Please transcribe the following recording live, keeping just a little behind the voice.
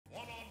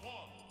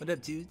What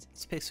up, dudes?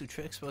 It's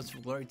PixxelTrixx. What's for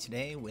glory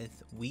today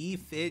with Wii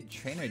Fit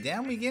Trainer.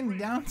 Damn, we getting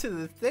down to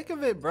the thick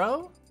of it,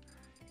 bro.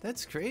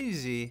 That's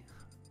crazy.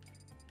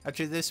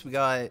 After this, we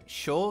got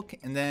Shulk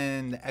and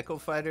then the Echo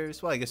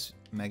Fighters. Well, I guess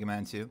Mega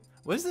Man too.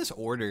 What is this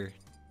order?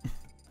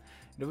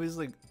 It always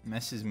like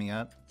messes me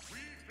up.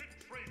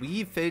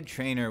 Wii Fit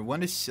Trainer.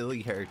 What a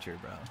silly character,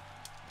 bro.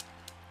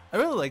 I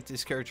really like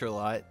this character a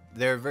lot.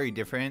 They're very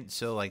different,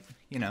 so like,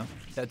 you know,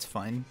 that's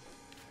fun.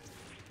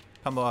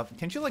 Combo off.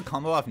 Can't you like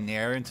combo off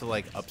Nair into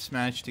like up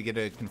smash to get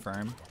a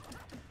confirm?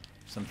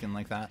 Something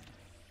like that.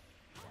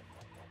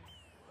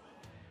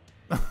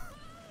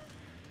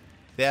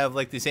 They have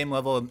like the same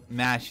level of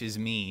mash as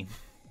me.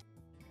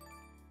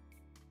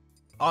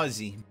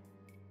 Aussie.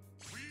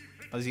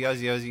 Aussie,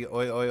 Aussie, Aussie,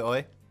 oi, oi,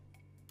 oi.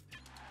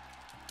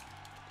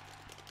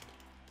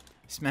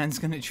 This man's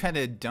gonna try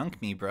to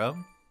dunk me, bro.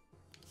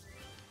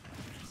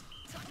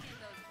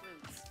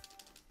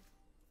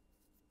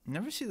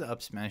 Never see the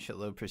up smash at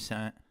low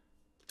percent.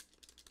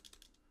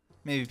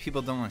 Maybe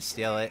people don't want to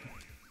steal it.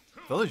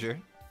 Villager.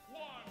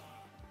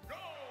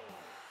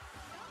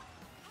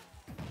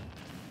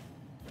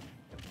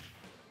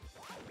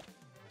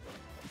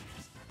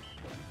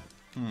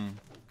 Do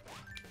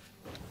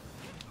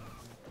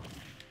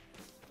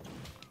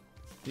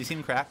you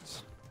seem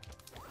cracked?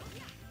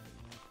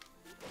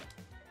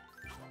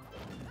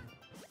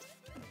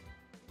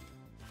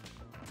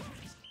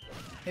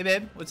 Hey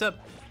babe, what's up?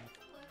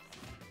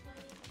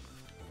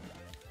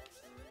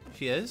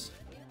 She is?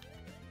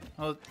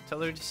 I'll tell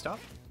her to stop.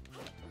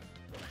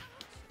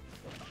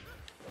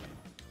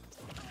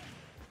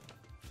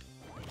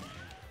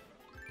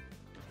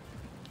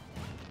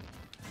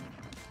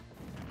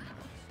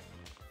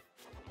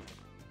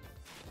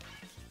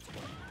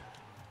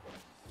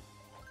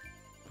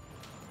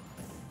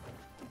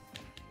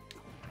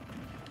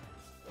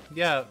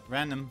 Yeah,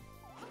 random.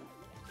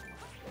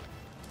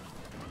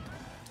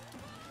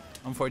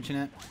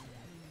 Unfortunate.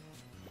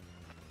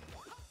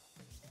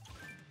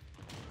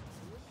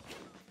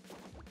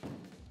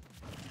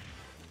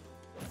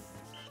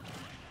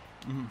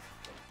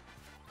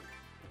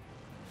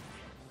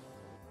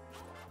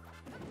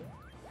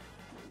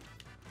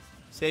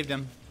 Saved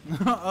him.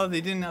 Oh, they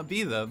did not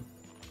be them.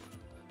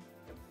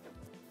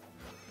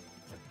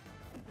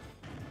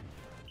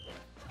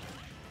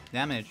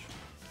 Damage.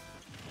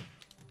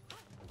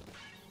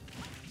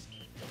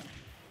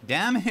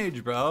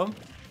 Damage, bro.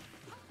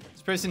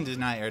 This person does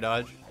not air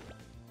dodge.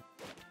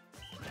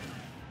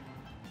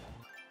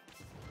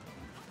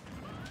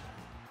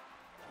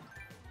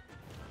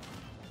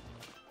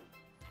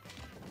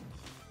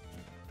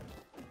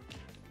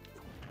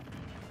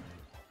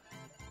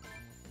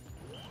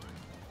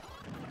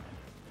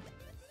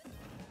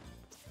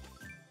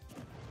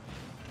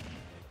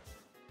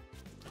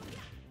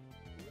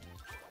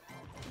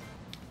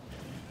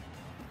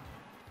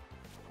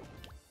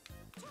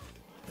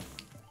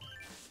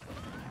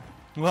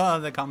 Wow,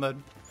 the combo.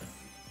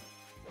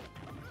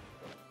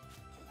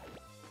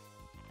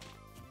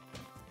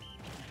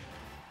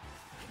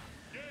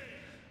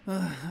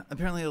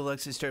 Apparently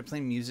Alexa started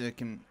playing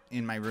music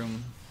in my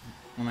room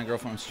when my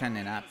girlfriend was trying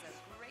to nap.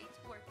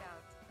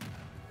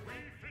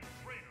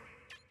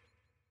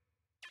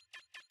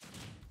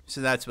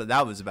 So that's what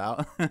that was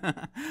about.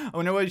 I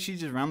wonder why she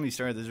just randomly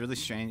started. That's really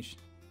strange.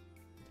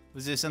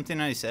 Was there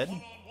something I said? Do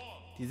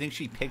you think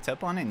she picked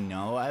up on it?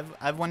 No,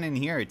 I've one in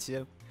here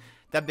too.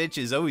 That bitch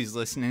is always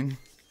listening.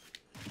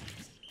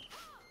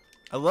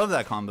 I love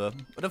that combo.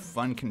 What a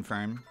fun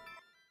confirm.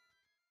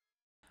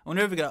 I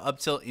wonder if we got up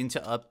tilt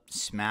into up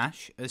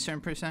smash at a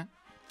certain percent.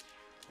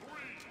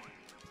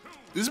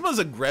 This is the most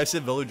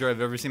aggressive villager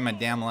I've ever seen in my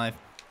damn life.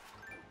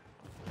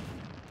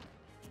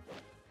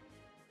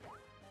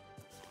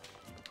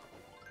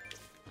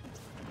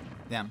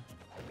 Damn.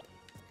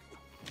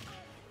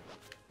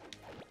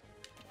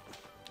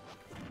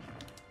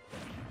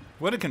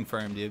 What a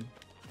confirm, dude.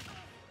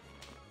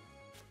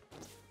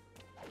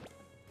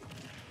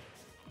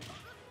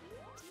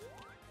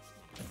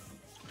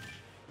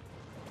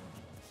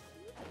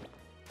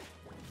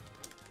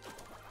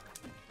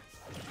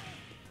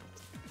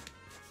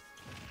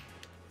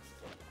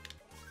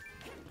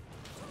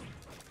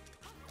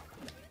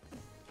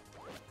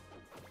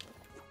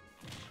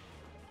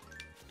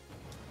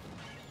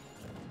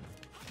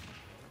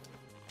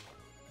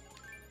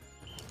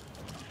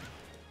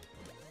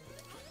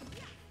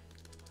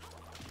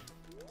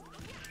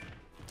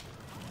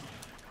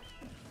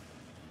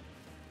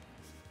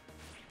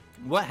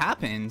 What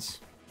happens?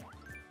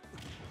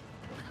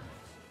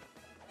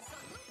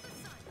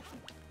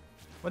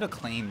 What a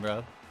claim,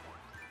 bro.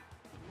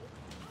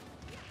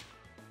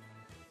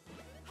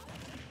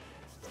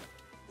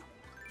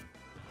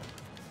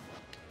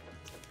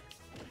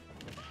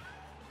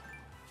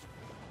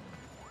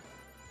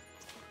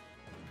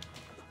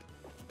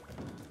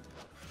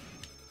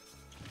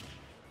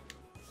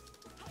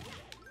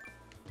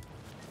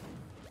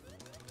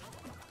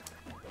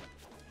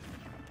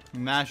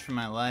 Mash for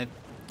my life.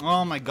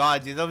 Oh my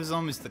god, dude, that was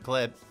almost the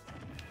clip.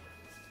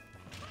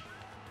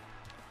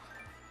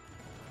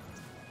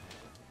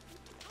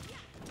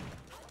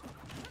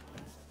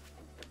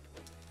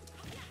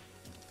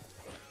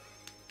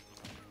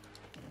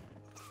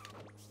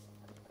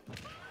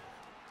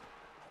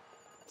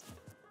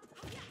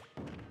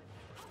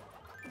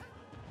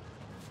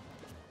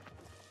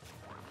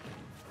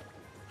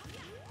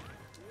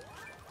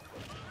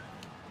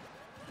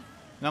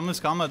 It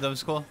almost combo, that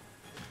was cool.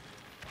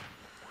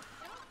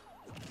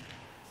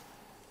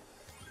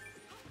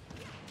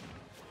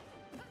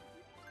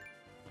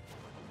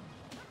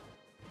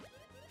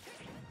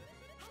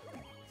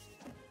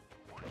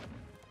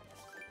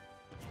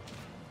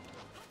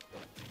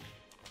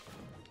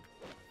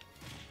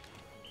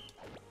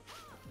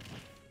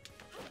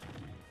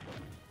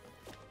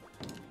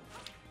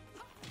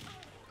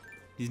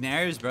 These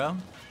nairs, bro.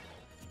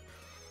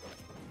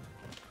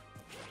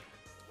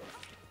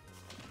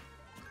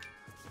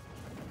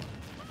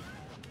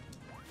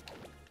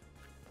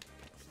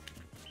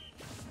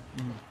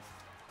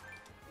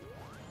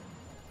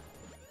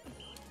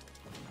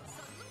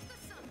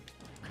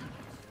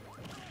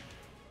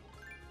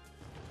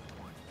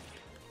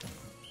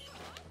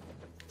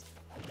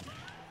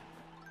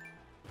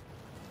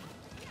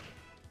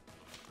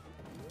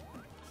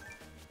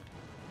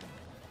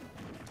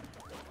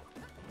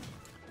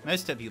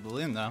 Nice W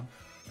balloon though.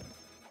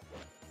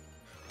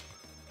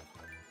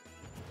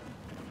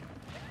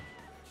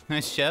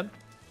 Nice chub.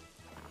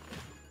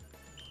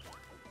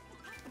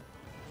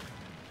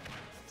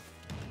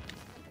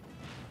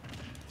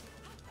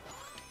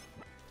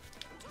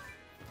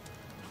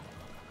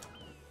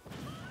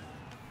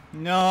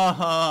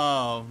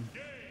 No.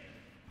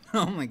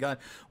 Oh my god.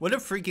 What a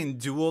freaking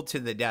duel to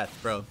the death,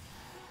 bro.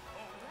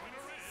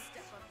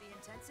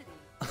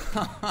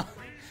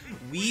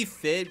 We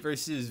Fit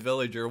versus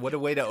Villager. What a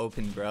way to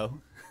open, bro.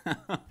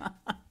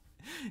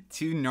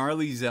 Two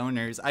gnarly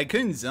zoners. I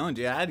couldn't zone,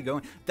 dude. I had to go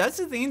in. That's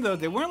the thing, though.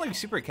 They weren't, like,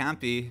 super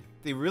campy.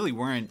 They really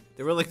weren't.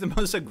 They were, like, the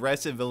most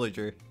aggressive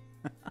Villager.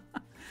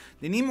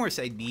 They need more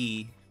side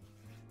B.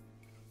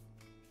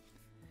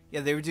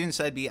 Yeah, they were doing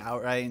side B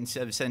outright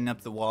instead of setting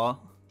up the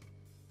wall.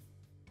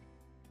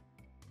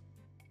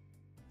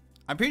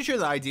 I'm pretty sure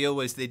the idea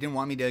was they didn't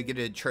want me to get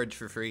a charge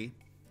for free.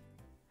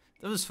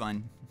 That was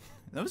fun.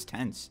 That was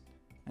tense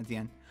at the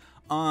end.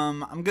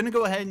 I'm gonna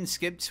go ahead and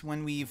skip to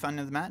when we find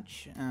the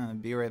match.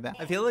 Be right back.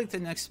 I feel like the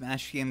next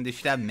Smash game, they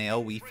should have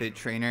male Wii Fit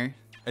trainer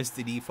as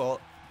the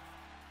default.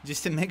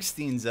 Just to mix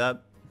things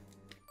up.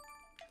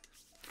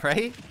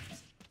 Right?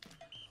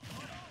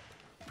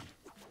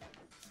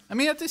 I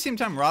mean, at the same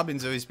time,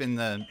 Robin's always been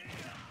the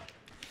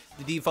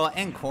default,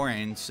 and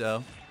Corrin,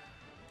 so...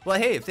 Well,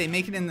 hey, if they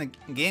make it in the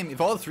game, if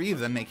all three of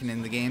them make it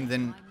in the game,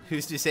 then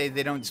who's to say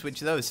they don't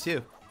switch those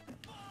too?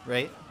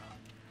 Right?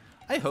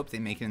 I hope they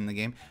make it in the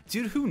game.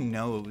 Dude, who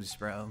knows,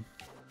 bro?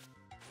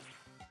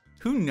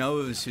 Who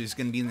knows who's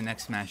gonna be in the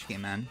next Smash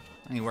game, man?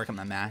 I need to work on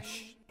my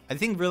mash. I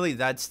think really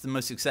that's the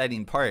most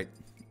exciting part,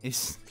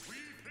 is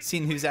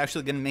seeing who's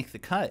actually gonna make the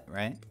cut,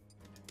 right?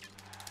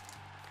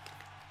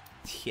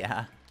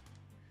 Yeah.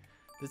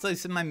 That's like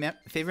some of my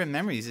favorite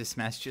memories of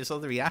Smash, just all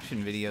the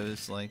reaction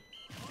videos, like...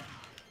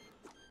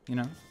 You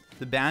know,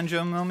 the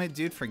banjo moment,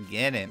 dude,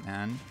 forget it,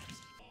 man.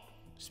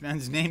 This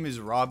man's name is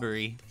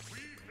Robbery.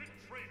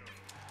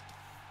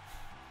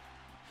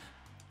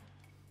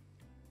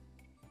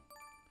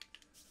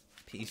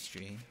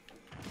 Pastry.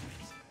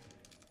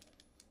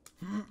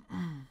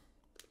 I'm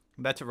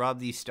about to rob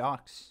these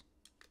stocks.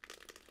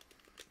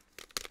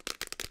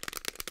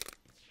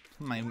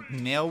 My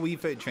male Wii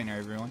Fit trainer,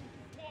 everyone.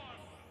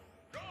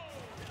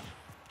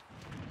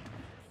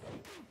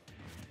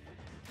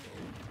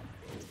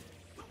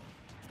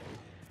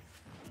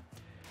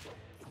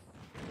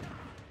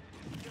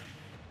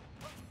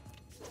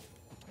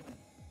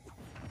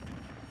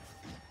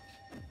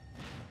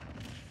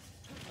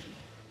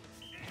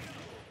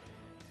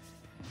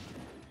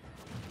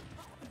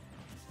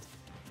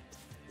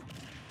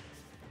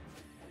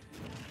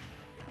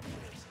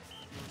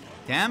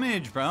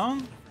 Damage, bro.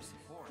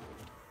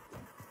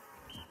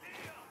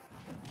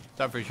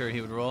 Thought for sure he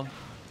would roll.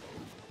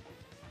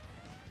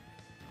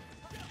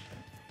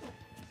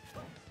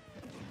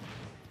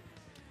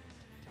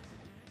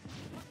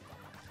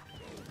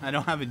 I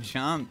don't have a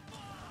jump.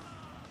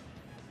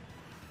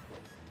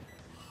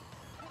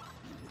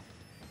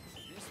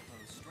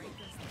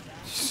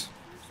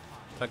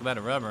 Talk about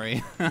a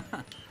robbery.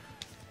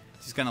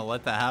 Just gonna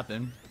let that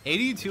happen.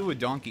 82 with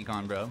Donkey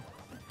Kong, bro.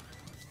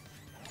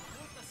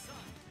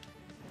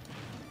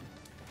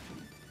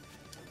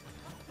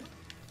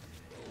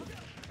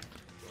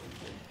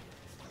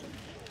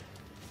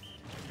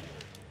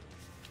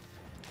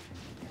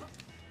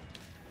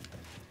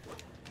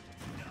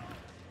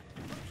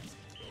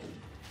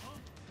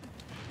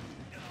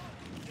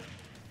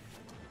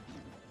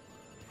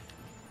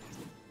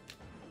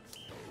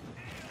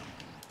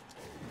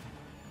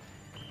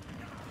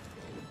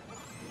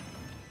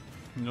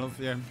 No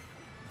fear.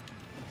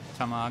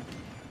 Tomahawk.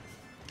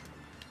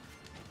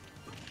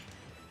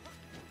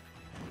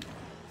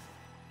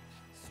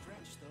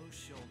 Stretch those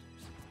shoulders.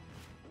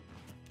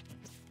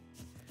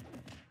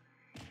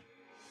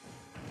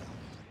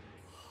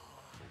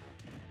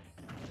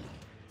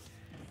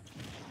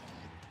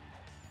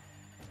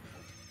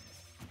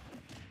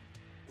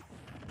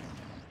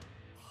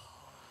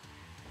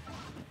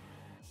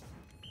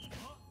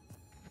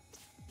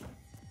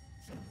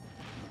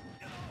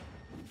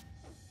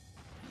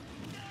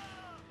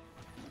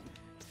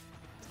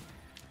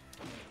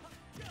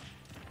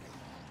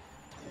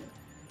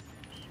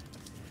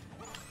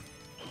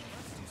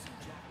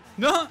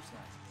 No!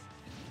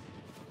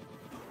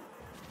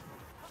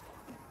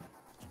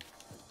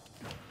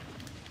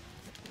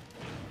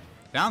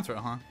 Down throw,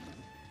 huh?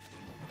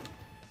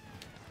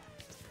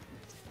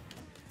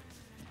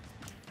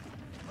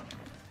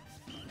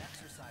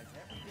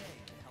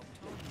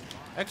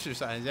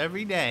 Exercise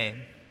every day.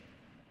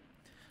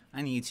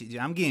 I need to do.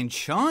 I'm getting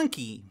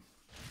chunky.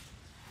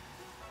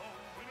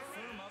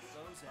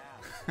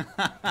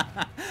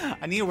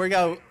 I need to work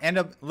out. End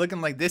up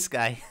looking like this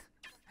guy,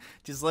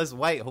 just less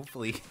white.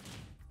 Hopefully.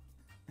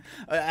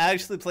 I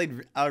actually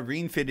played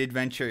Ring Fit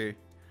Adventure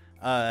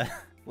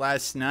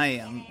last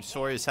night. I'm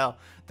sore as hell.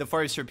 The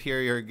far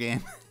superior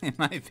game, in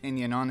my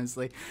opinion.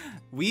 Honestly,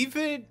 Wii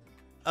Fit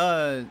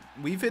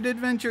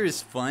Adventure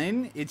is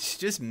fun. It's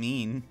just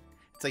mean.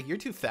 It's like, you're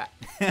too fat.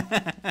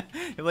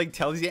 It like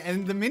tells you,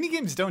 and the mini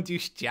games don't do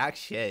jack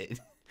shit.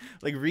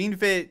 Like Ring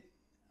Fit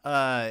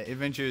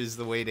Adventure is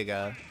the way to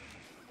go,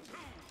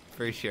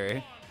 for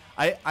sure.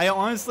 I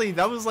honestly,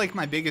 that was like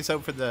my biggest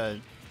hope for the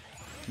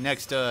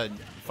next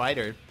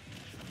fighter.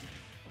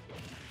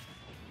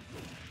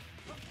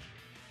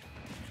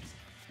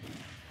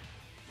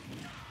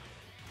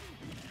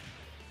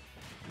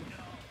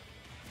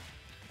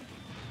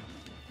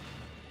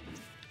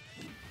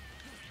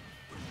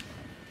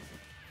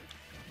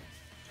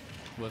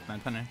 With my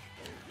punish.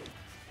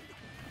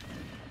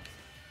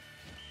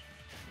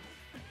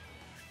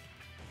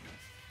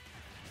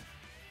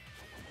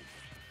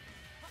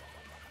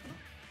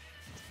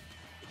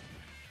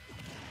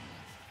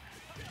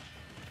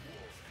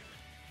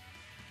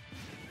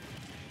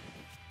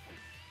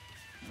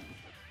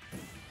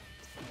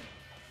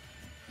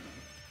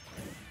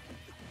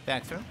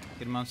 Back throw,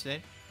 get him on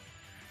stage.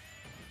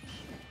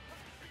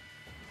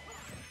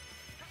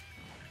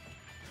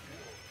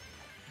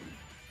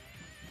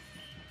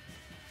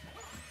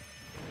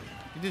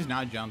 He does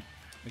not jump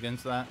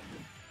against that.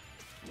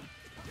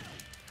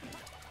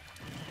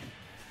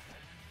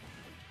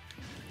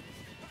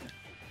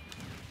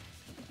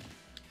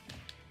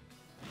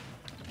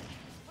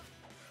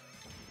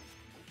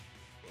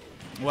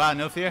 Wow,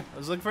 no fear. I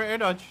was looking for air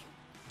dodge.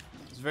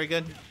 It's very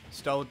good.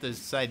 Stall with the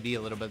side B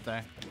a little bit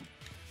there.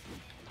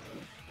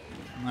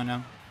 I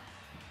know.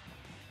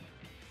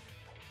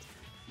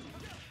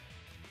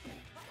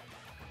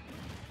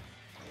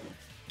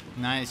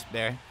 Nice,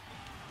 bear.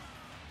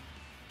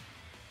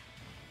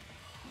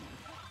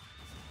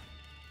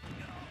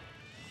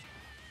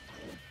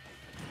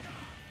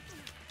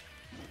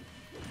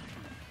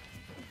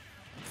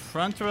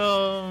 Front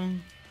throw,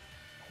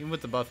 even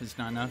with the buff, it's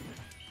not enough.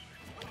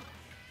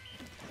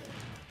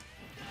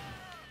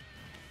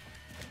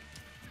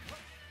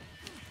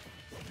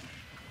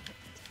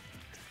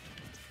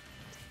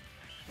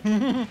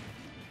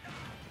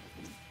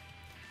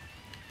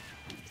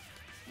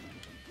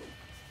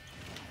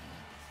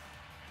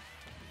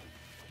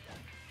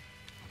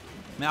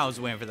 Now I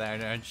was waiting for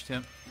that edge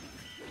too.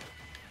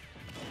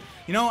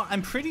 You know,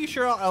 I'm pretty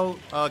sure I'll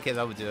oh, okay,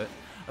 that would do it.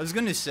 I was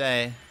gonna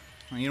say,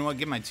 you know what,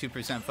 give my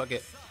 2%, fuck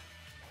it.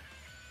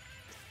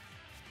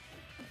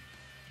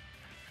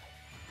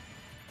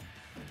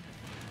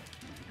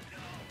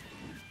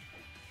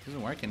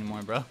 Doesn't work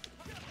anymore, bro.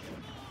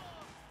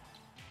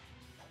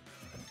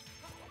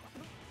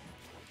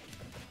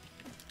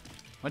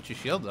 What's your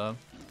shield though?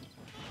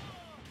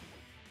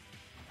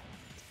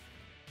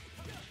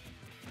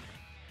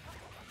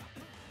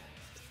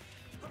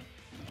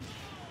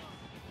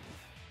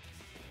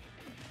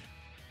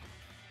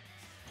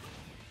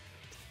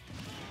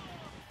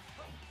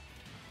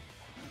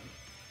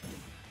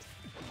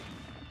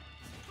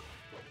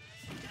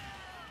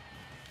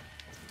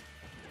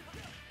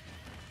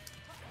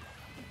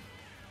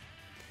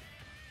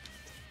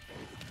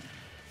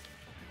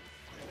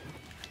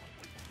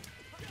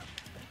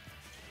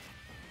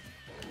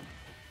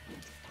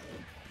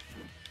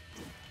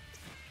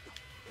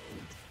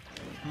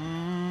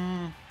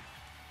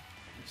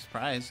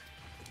 Surprised.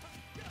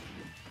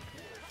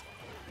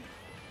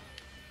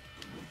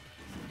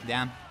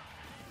 Damn.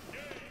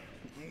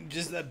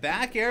 Just the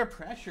back air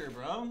pressure,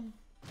 bro.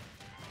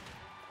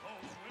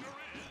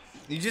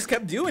 You just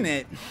kept doing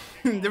it.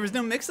 There was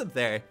no mix-up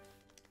there.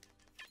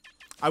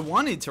 I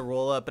wanted to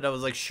roll up, but I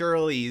was like,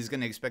 surely he's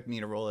gonna expect me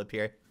to roll up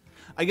here.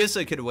 I guess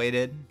I could have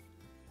waited.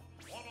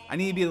 I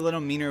need to be a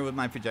little meaner with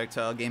my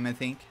projectile game, I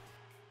think.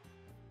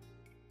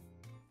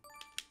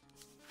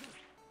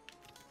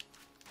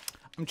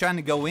 I'm trying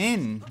to go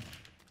in.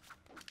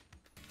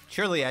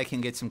 Surely I can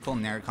get some cool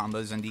Nair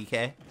combos on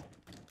DK.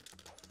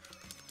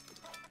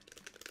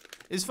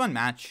 It's a fun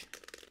match.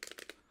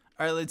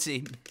 Alright, let's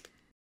see.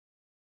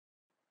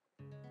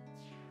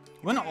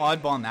 What an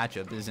oddball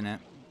matchup, isn't it?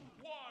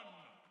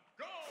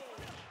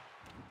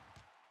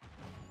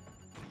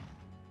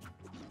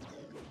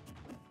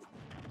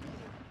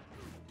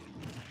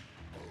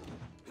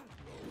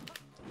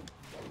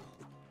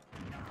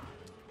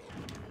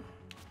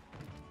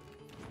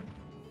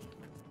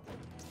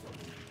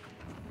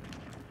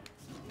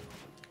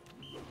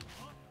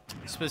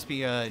 It's supposed to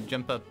be a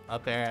jump up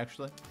air,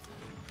 actually.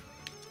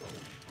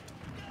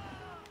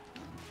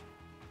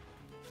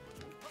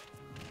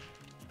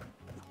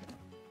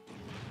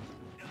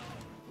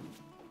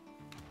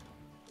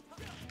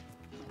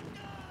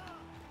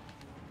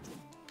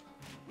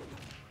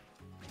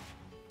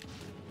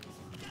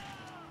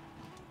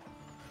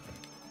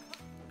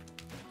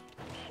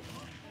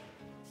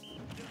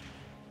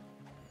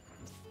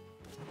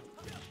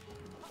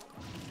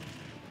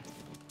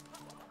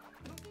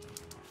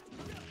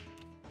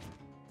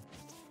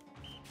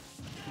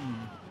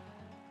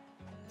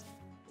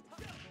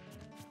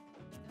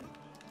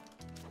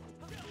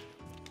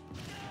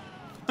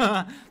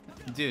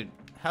 Dude,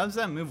 how does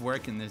that move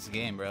work in this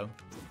game, bro?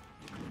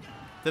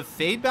 The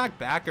fade back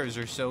backers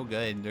are so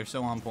good. They're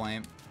so on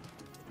point.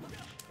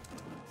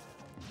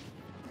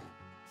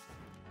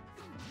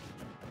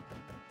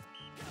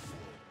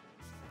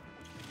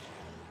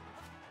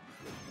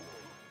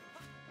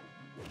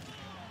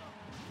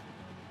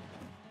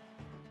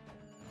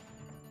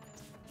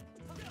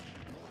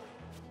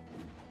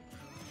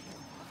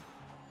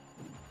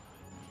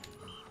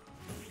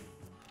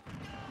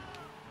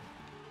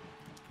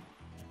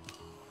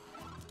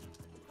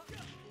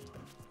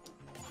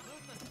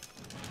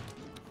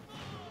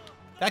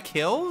 That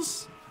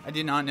kills? I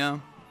did not know.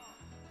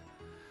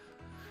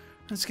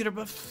 Let's get her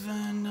buff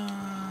and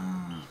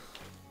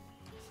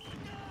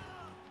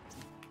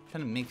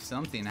trying to make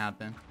something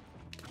happen.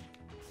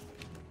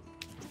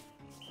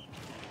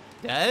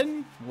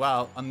 Dead?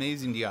 Wow,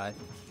 amazing DI.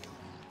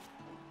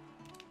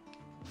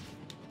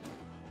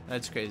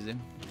 That's crazy.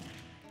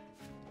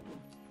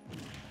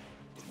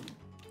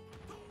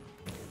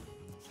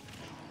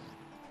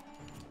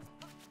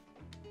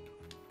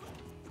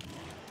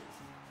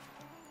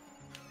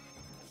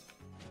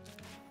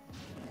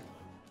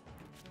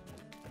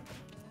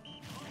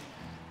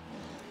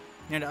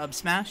 Near to up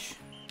smash.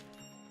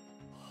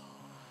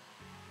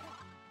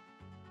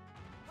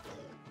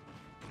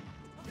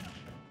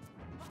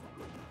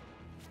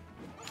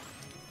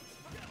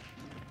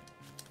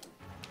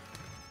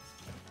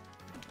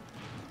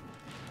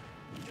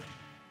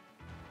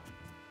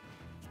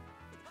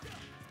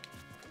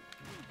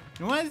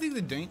 You know why I think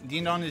the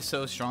Ding Dong is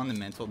so strong, the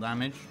mental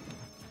damage?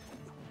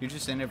 You're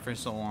just in it for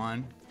so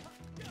long.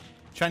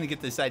 Trying to get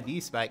this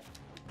ID spike.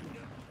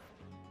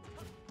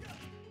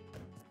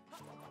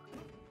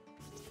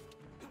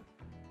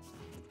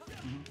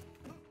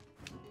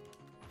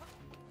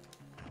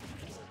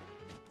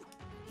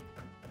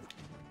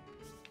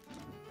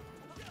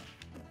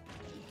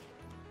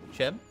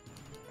 Chib.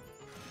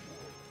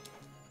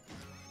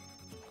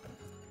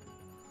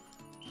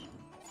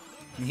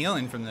 I'm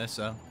healing from this,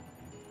 so.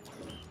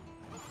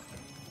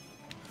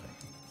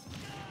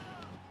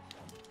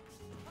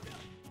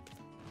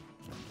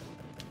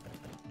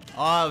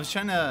 Oh, I was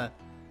trying to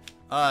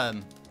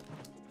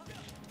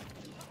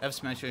F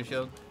smash your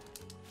shield.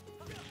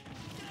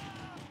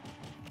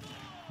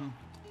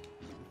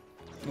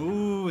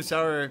 Ooh,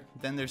 sour.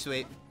 Then they're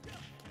sweet.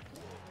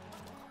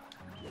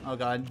 Oh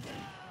god.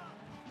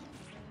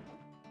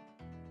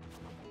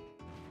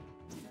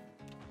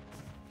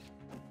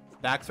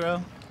 Back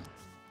throw.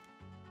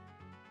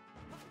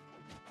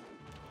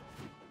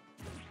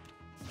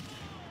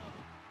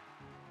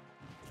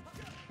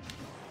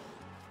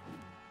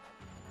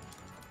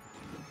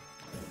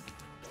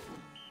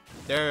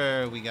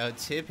 There we go.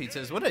 Tip, he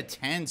says, what a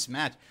tense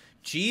match.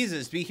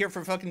 Jesus, be here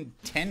for fucking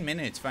 10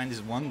 minutes. Find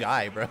this one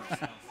guy, bro.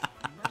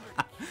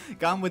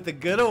 Got him with the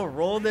good old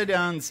roll it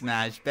down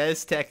smash.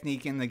 Best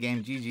technique in the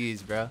game.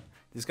 GG's, bro.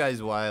 This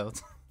guy's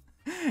wild.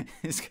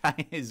 This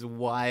guy is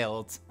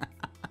wild.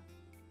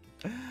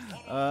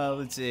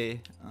 Let's see.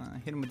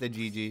 Hit him with the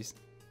GG's.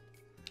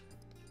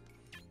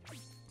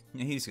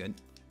 Yeah, he's good.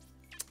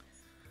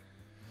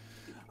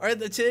 Alright,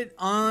 that's it.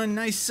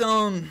 Nice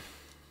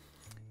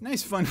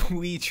nice fun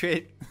Wii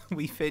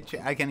Fit.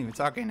 I can't even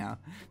talk right now.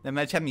 That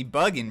match had me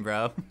bugging,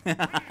 bro.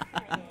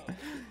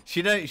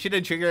 should I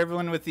trigger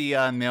everyone with the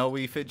male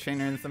Wii Fit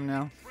trainer in the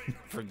thumbnail?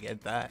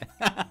 Forget that.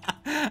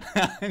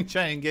 I'm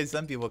trying to get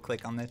some people to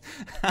click on this.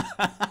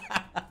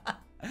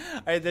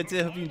 Alright, that's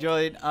it. Hope you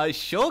enjoyed.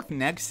 Shulk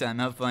next time.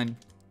 Have fun.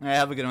 Alright,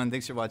 have a good one.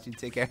 Thanks for watching.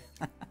 Take care.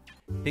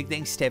 Big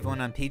thanks to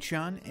everyone on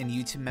Patreon and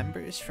YouTube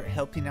members for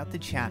helping out the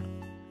channel.